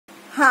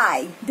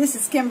Hi, this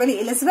is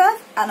Kimberly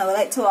Elizabeth, and I would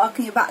like to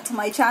welcome you back to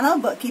my channel,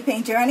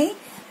 Bookkeeping Journey,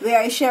 where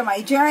I share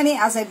my journey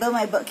as I build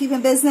my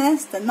bookkeeping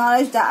business, the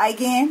knowledge that I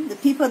gain, the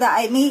people that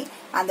I meet,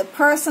 and the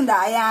person that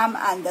I am,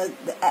 and the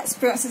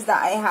experiences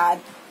that I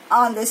had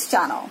on this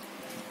channel.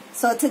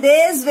 So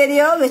today's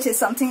video, which is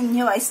something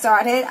new I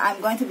started, I'm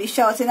going to be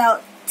shouting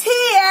out TJ,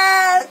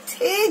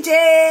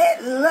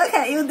 look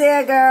at you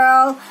there,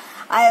 girl.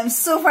 I am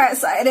super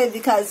excited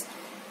because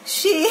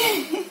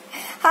she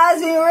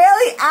has been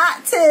really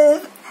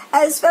active,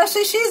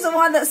 especially she's the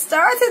one that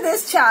started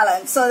this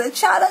challenge. So the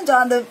challenge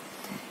on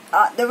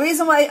the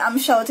reason why I'm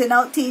shouting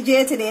out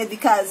TJ today is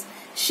because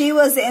she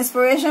was the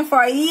inspiration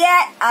for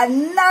yet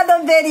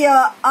another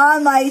video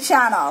on my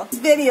channel. This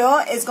video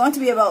is going to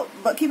be about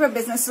Bookkeeper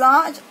Business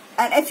Launch,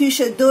 and if you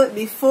should do it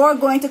before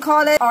going to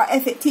college, or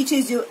if it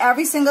teaches you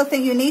every single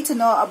thing you need to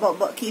know about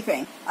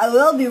bookkeeping. I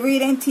will be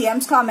reading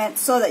TM's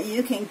comments so that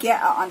you can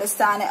get an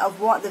understanding of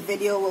what the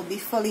video will be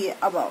fully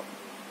about.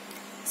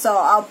 So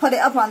I'll put it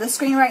up on the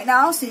screen right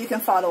now so you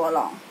can follow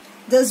along.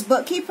 Does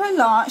Bookkeeper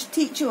Launch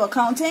teach you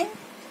accounting,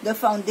 the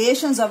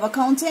foundations of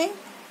accounting,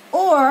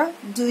 or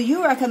do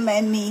you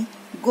recommend me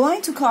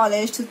going to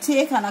college to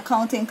take an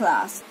accounting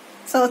class?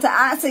 So to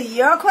answer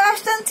your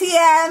question,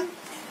 TM,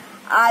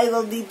 I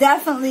will be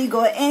definitely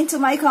going into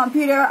my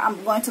computer.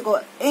 I'm going to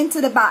go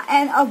into the back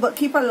end of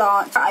Bookkeeper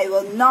Launch. I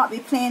will not be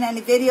playing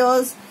any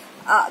videos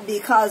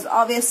because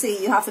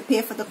obviously you have to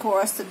pay for the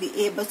course to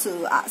be able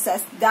to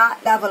access that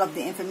level of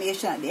the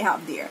information that they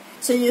have there.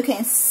 So you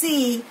can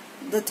see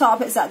the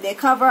topics that they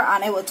cover,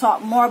 and I will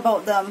talk more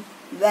about them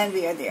when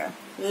we are there.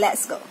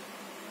 Let's go.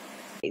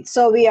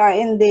 So we are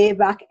in the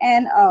back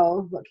end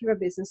of Bookkeeper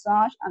Business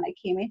Launch, and I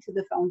came into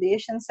the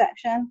foundation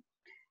section.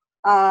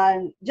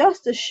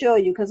 Just to show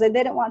you, because I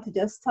didn't want to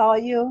just tell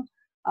you,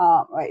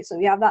 right, so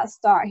we have that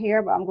start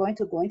here, but I'm going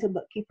to go into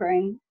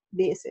bookkeeping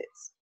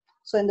basics.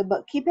 So in the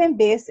bookkeeping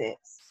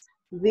basics,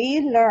 we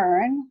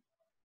learn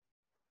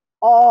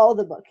all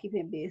the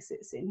bookkeeping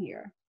basics in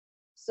here.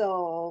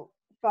 So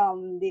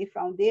from the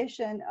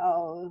foundation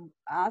of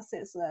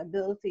assets,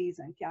 liabilities,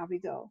 and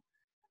capital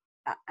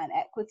and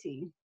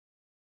equity,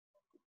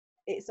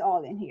 it's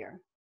all in here.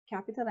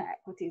 Capital and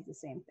equity is the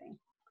same thing.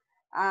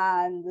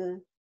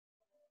 And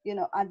you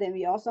know, and then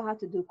we also have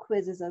to do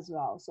quizzes as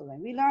well. So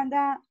when we learn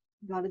that,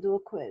 we got to do a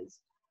quiz.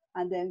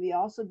 And then we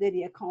also did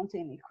the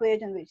accounting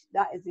equation, which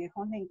that is the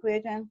accounting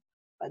equation.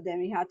 But then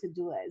we had to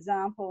do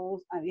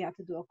examples, and we have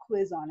to do a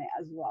quiz on it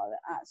as well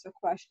to answer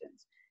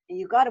questions. And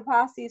you got to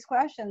pass these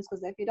questions,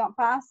 because if you don't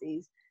pass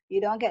these, you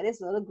don't get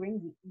this little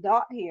green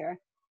dot here.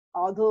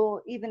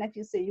 Although even if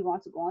you say you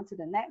want to go on to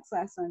the next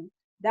lesson,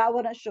 that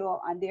wouldn't show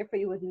up, and therefore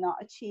you would not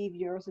achieve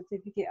your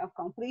certificate of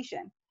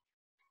completion.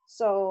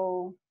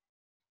 So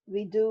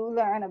we do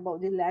learn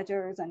about the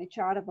ledgers and the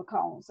chart of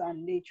accounts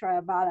and the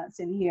trial balance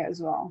in here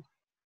as well,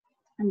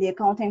 and the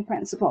accounting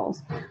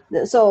principles.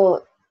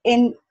 So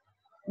in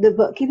the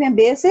bookkeeping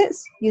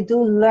basics, you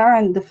do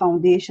learn the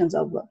foundations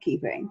of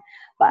bookkeeping,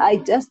 but I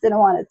just didn't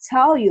want to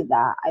tell you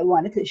that. I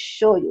wanted to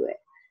show you it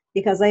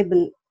because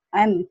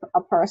I'm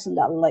a person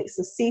that likes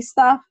to see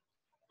stuff.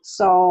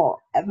 So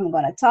if I'm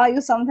going to tell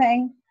you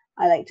something,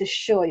 I like to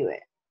show you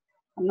it.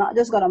 I'm not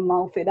just going to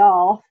mouth it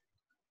off.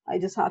 I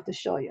just have to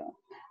show you.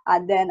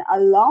 And then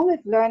along with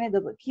learning the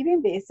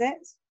bookkeeping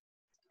basics,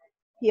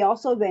 he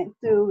also went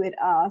through with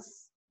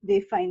us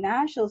the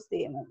financial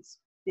statements,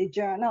 the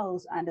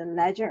journals, and the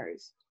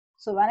ledgers.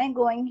 So when I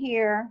go in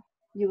here,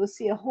 you will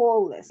see a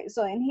whole list.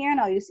 So in here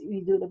now, you see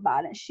we do the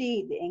balance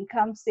sheet, the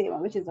income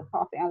statement, which is a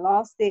profit and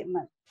loss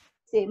statement,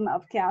 statement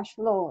of cash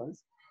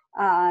flows,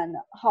 and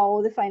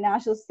how the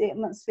financial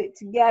statements fit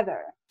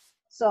together.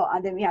 So,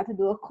 and then we have to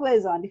do a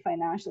quiz on the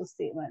financial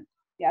statement.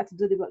 We have to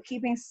do the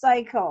bookkeeping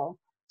cycle.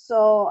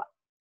 So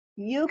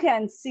you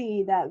can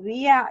see that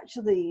we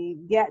actually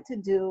get to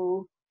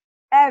do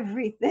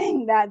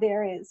everything that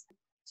there is.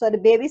 So the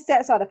baby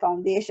steps are the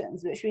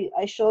foundations, which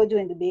I showed you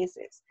in the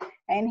basics.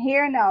 And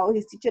here now,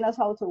 he's teaching us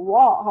how to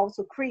walk, how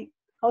to creep,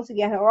 how to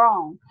get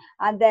around.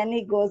 And then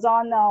he goes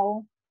on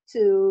now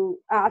to,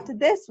 after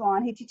this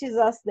one, he teaches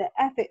us the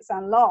ethics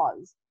and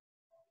laws.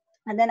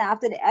 And then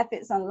after the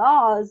ethics and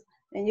laws,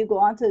 then you go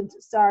on to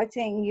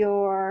starting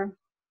your,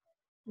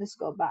 let's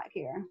go back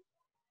here.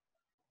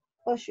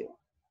 Push you.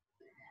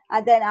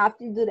 And then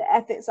after you do the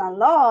ethics and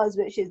laws,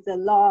 which is the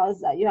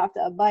laws that you have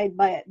to abide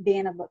by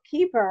being a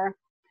bookkeeper,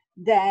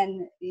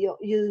 then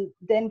you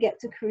then get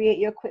to create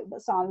your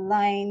QuickBooks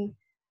Online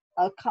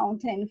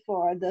accounting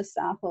for the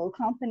sample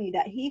company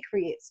that he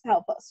creates,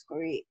 help us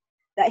create,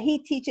 that he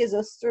teaches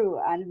us through,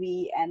 and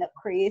we end up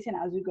creating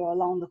as we go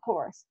along the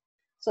course.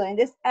 So in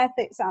this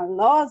ethics and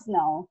laws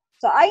now,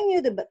 so I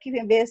knew the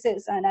bookkeeping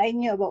basics, and I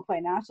knew about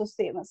financial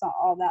statements and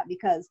all that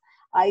because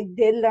I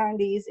did learn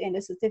these in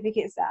the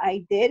certificates that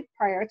I did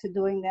prior to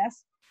doing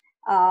this,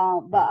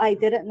 but I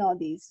didn't know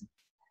these.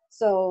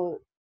 So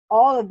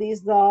all of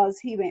these laws,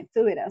 he went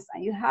through with us,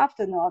 and you have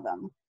to know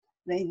them.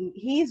 When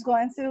he's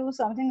going through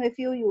something with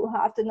you, you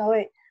have to know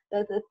it.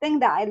 The thing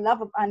that I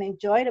love and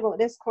enjoyed about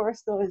this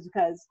course, though, is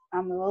because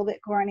I'm a little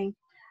bit corny.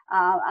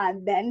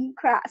 and then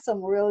crack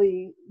some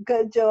really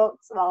good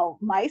jokes. Well,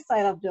 my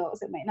style of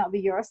jokes, it might not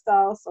be your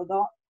style, so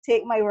don't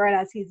take my word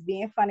as he's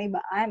being funny,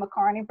 but I'm a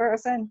corny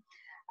person,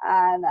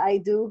 and I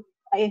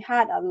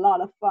had a lot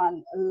of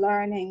fun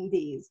learning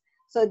these.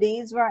 So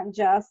these weren't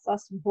just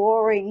us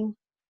boring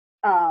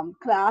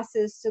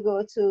classes to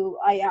go to.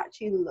 I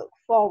actually look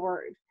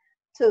forward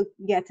to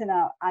getting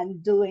out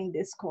and doing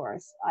this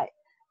course. I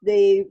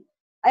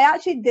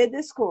actually did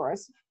this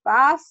course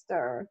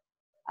faster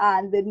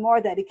and with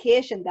more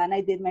dedication than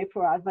I did my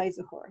Pro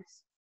Advisor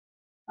course.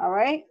 All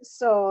right,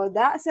 so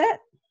that's it.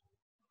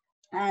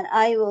 And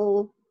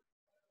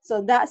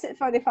so that's it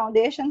for the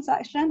foundation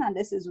section. And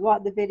this is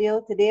what the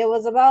video today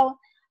was about.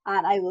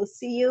 And I will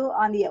see you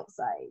on the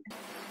outside.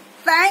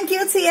 Thank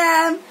you,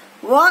 TM,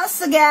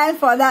 once again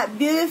for that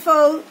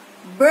beautiful,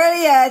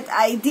 brilliant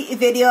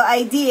video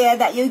idea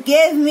that you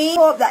gave me.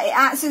 Hope that it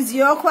answers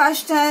your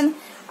question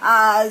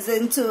as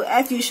into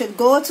if you should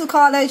go to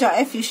college or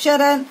if you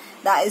shouldn't.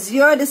 That is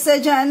your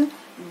decision,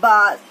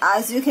 but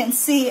as you can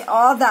see,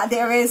 all that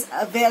there is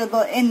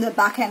available in the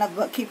back end of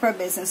Bookkeeper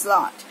Business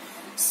Launch.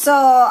 So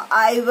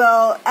I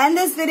will end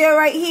this video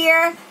right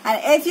here,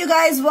 and if you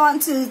guys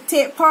want to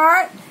take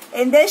part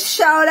in this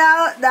shout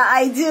out that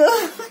I do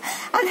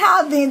and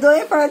have been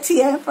doing for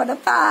TM for the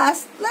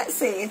past, let's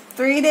see,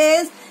 3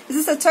 days. Is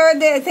this the third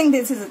day? I think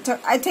this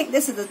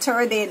is the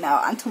third day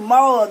now, and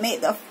tomorrow will make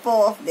the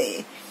 4th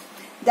day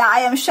that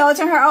I am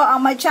shouting her out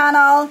on my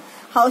channel.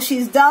 How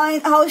she's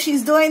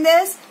doing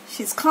this.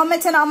 She's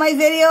commenting on my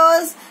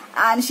videos,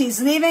 and she's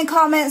leaving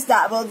comments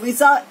that will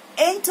result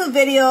into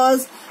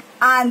videos,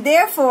 and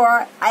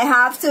therefore I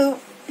have to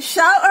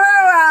shout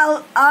her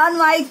out on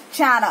my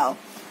channel.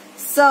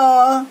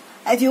 So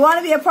if you want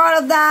to be a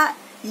part of that,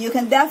 you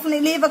can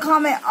definitely leave a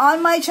comment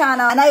on my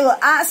channel, and I will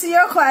answer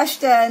your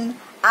question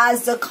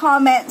as the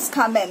comments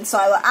come in. So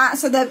I will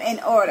answer them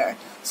in order.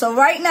 So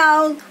right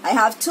now I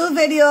have 2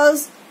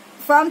 videos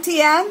from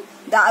TM.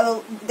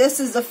 This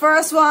is the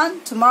first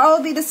one. Tomorrow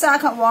will be the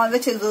second one,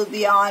 which will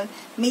be on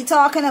me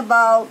talking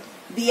about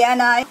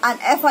BNI and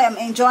if I am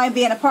enjoying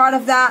being a part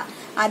of that.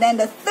 And then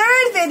the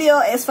third video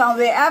is from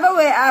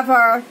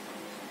wherever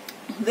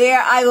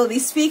where I will be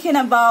speaking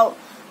about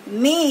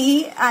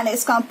me, and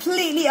it's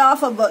completely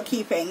off of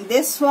bookkeeping.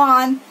 This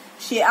one,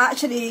 she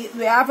actually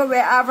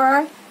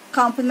wherever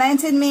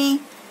complimented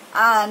me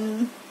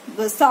and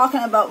was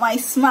talking about my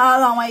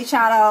smile on my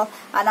channel,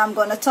 and I'm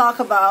going to talk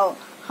about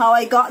how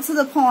I got to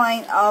the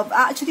point of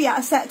actually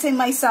accepting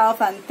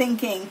myself and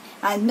thinking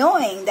and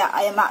knowing that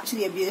I am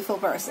actually a beautiful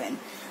person.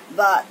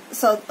 But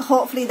so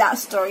hopefully that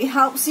story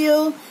helps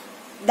you.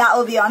 That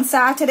will be on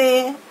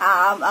Saturday.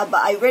 But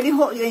I really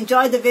hope you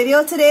enjoyed the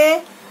video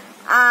today.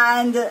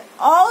 And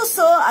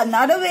also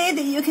another way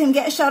that you can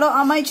get shout out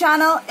on my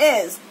channel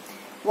is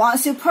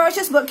once you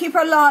purchase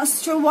Bookkeeper Launch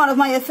through one of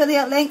my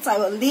affiliate links. I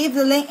will leave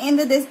the link in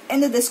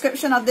the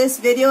description of this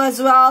video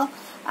as well.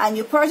 And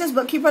you purchase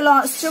Bookkeeper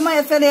Launch through my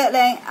affiliate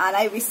link, and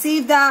I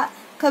receive that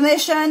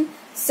commission,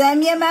 send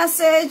me a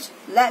message,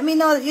 let me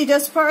know that you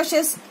just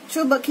purchased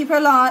through Bookkeeper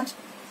Launch.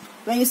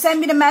 When you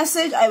send me the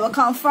message, I will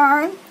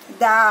confirm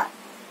that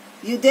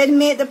you did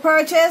make the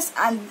purchase,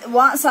 and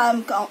once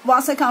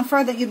I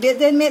confirm that you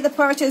did make the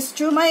purchase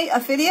through my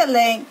affiliate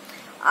link,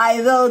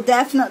 I will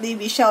definitely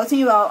be shouting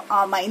you out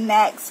on my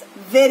next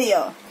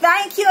video.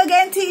 Thank you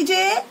again,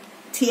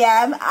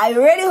 TM. I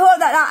really hope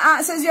that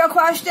answers your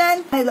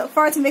question. I look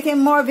forward to making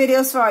more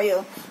videos for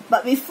you.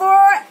 But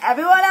before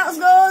everyone else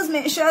goes,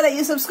 make sure that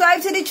you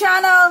subscribe to the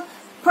channel,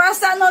 press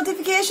that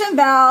notification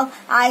bell,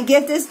 and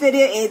give this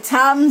video a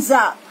thumbs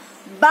up.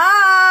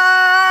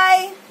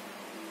 Bye!